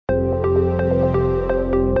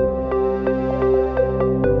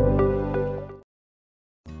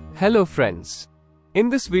Hello friends. In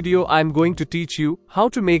this video I am going to teach you how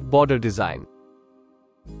to make border design.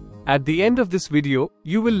 At the end of this video,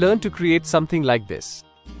 you will learn to create something like this.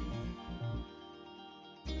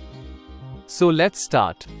 So let's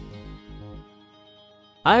start.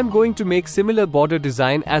 I am going to make similar border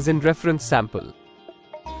design as in reference sample.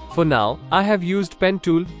 For now, I have used pen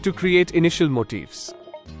tool to create initial motifs.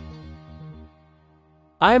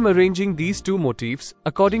 I am arranging these two motifs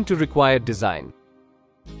according to required design.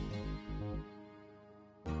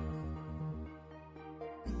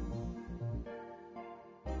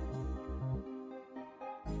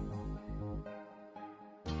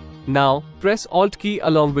 Now, press Alt key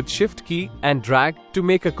along with Shift key and drag to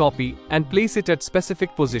make a copy and place it at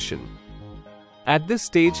specific position. At this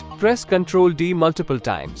stage, press Ctrl D multiple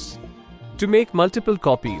times to make multiple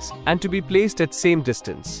copies and to be placed at same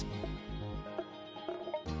distance.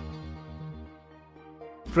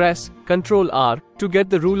 Press Ctrl R to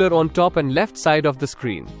get the ruler on top and left side of the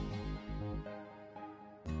screen.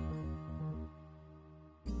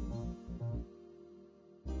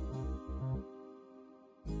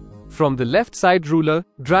 From the left side ruler,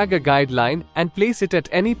 drag a guideline and place it at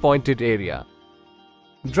any pointed area.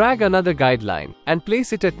 Drag another guideline and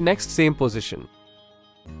place it at next same position.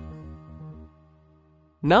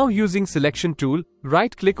 Now using selection tool,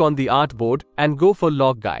 right-click on the artboard and go for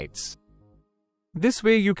lock guides. This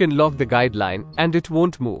way you can lock the guideline and it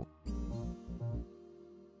won't move.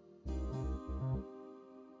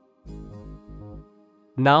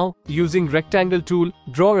 Now, using rectangle tool,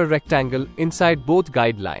 draw a rectangle inside both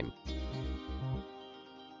guideline.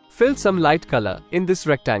 Fill some light color in this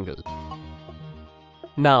rectangle.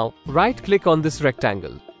 Now, right-click on this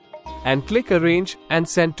rectangle and click Arrange and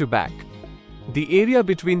Send to Back. The area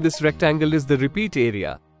between this rectangle is the repeat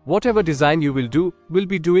area. Whatever design you will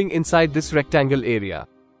be doing inside this rectangle area.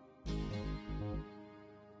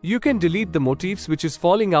 You can delete the motifs which is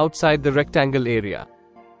falling outside the rectangle area.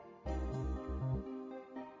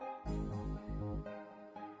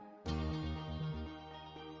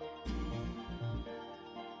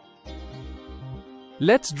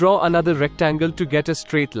 Let's draw another rectangle to get a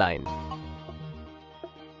straight line.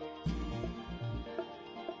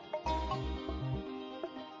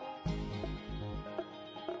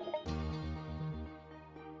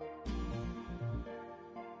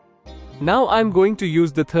 Now I'm going to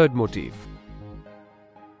use the third motif.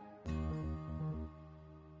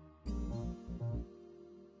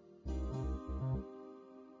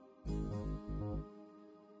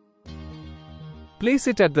 Place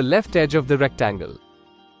it at the left edge of the rectangle.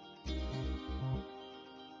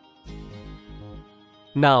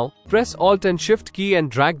 Now, press Alt and Shift key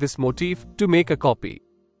and drag this motif to make a copy.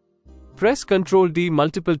 Press Ctrl D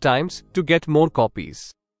multiple times to get more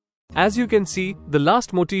copies. As you can see, the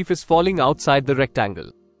last motif is falling outside the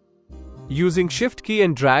rectangle. Using Shift key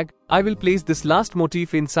and drag, I will place this last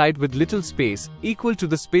motif inside with little space equal to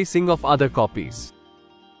the spacing of other copies.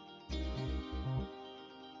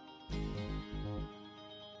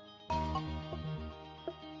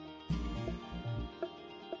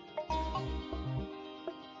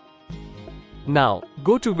 Now,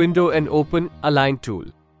 go to Window and open Align tool.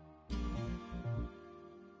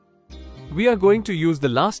 We are going to use the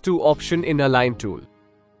last two option in Align tool.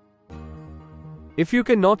 If you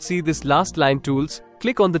cannot see this last line tools,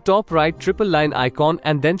 click on the top right triple line icon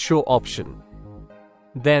and then Show option.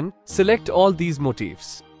 Then, select all these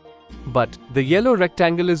motifs. But, the yellow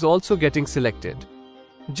rectangle is also getting selected.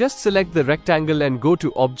 Just select the rectangle and go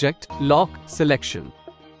to Object, Lock, Selection.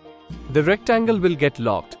 The rectangle will get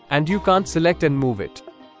locked and you can't select and move it.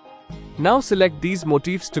 Now select these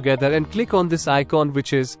motifs together and click on this icon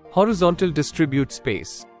which is Horizontal Distribute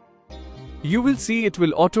Space. You will see it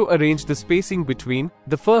will auto-arrange the spacing between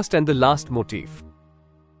the first and the last motif.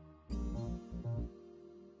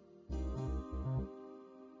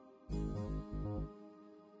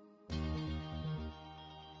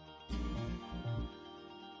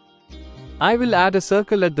 I will add a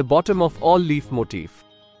circle at the bottom of all leaf motif.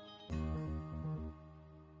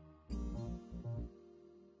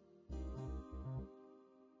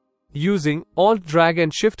 Using Alt drag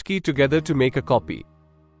and Shift key together to make a copy.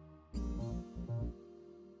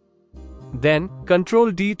 Then,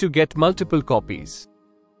 Ctrl D to get multiple copies.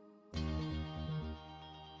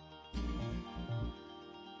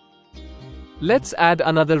 Let's add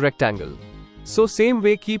another rectangle. So same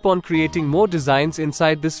way keep on creating more designs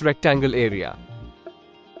inside this rectangle area.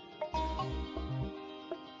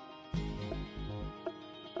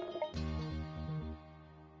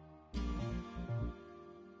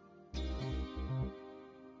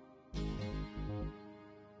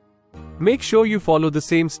 Make sure you follow the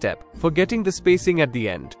same step, forgetting the spacing at the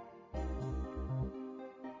end.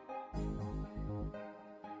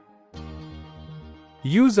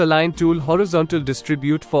 Use Align tool horizontal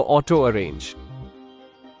distribute for auto arrange.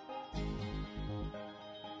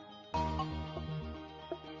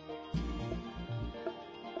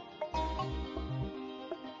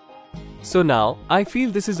 So now, I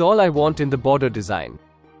feel this is all I want in the border design.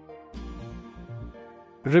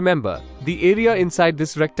 Remember, the area inside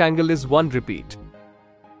this rectangle is 1 repeat.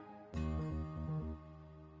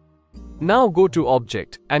 Now go to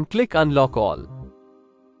Object and click Unlock All.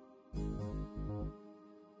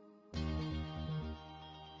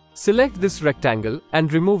 Select this rectangle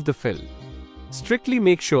and remove the fill. Strictly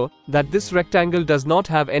make sure that this rectangle does not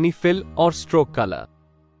have any fill or stroke color.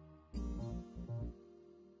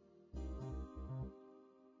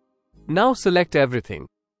 Now select everything.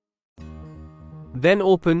 Then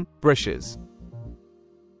open Brushes.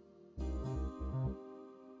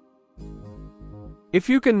 If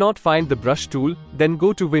you cannot find the brush tool, then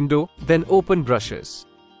go to Window, then open Brushes.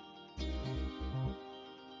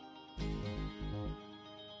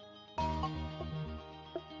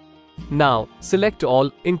 Now, select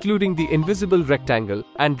all, including the invisible rectangle,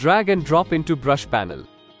 and drag and drop into Brush panel.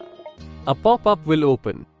 A pop-up will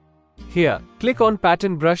open. Here, click on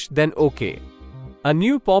Pattern Brush, then OK. A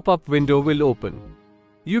new pop-up window will open.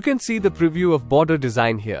 You can see the preview of border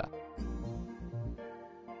design here.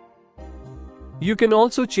 You can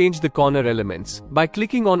also change the corner elements by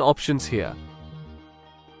clicking on Options here.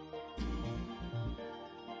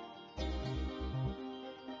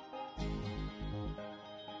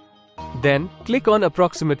 Then, click on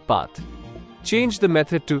Approximate Path. Change the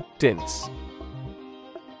method to Tints.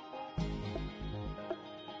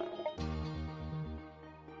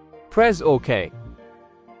 Press OK.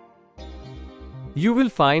 You will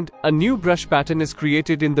find a new brush pattern is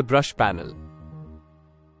created in the brush panel.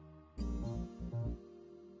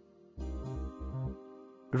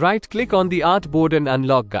 Right-click on the artboard and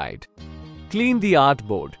unlock guide. Clean the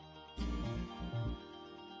artboard.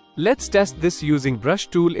 Let's test this using brush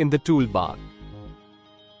tool in the toolbar.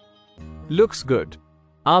 Looks good.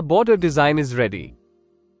 Our border design is ready.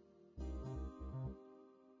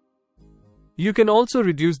 You can also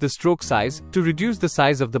reduce the stroke size to reduce the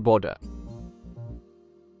size of the border.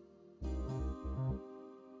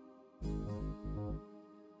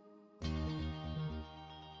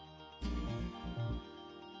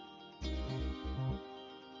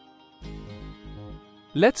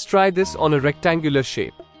 Let's try this on a rectangular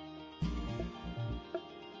shape.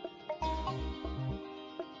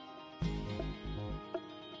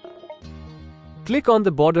 Click on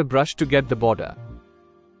the border brush to get the border.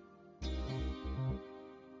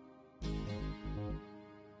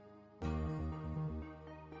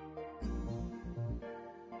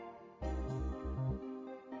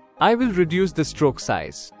 I will reduce the stroke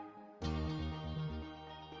size.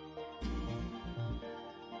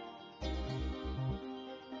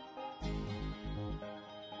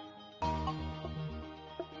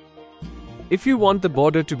 If you want the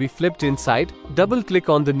border to be flipped inside, double-click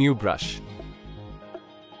on the new brush.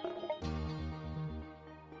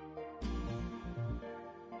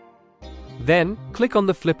 Then, click on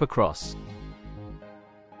the flip across.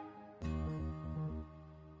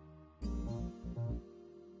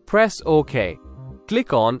 Press OK.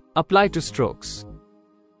 Click on Apply to Strokes.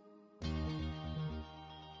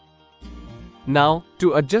 Now,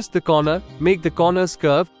 to adjust the corner, make the corners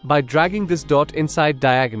curve by dragging this dot inside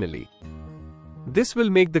diagonally. This will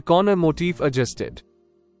make the corner motif adjusted.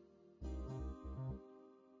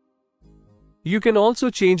 You can also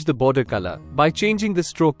change the border color by changing the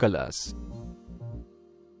stroke colors.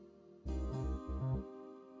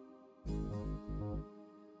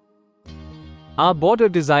 Our border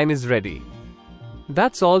design is ready.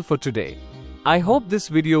 That's all for today. I hope this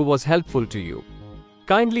video was helpful to you.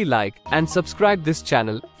 Kindly like and subscribe this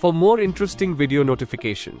channel for more interesting video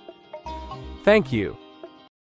notification. Thank you.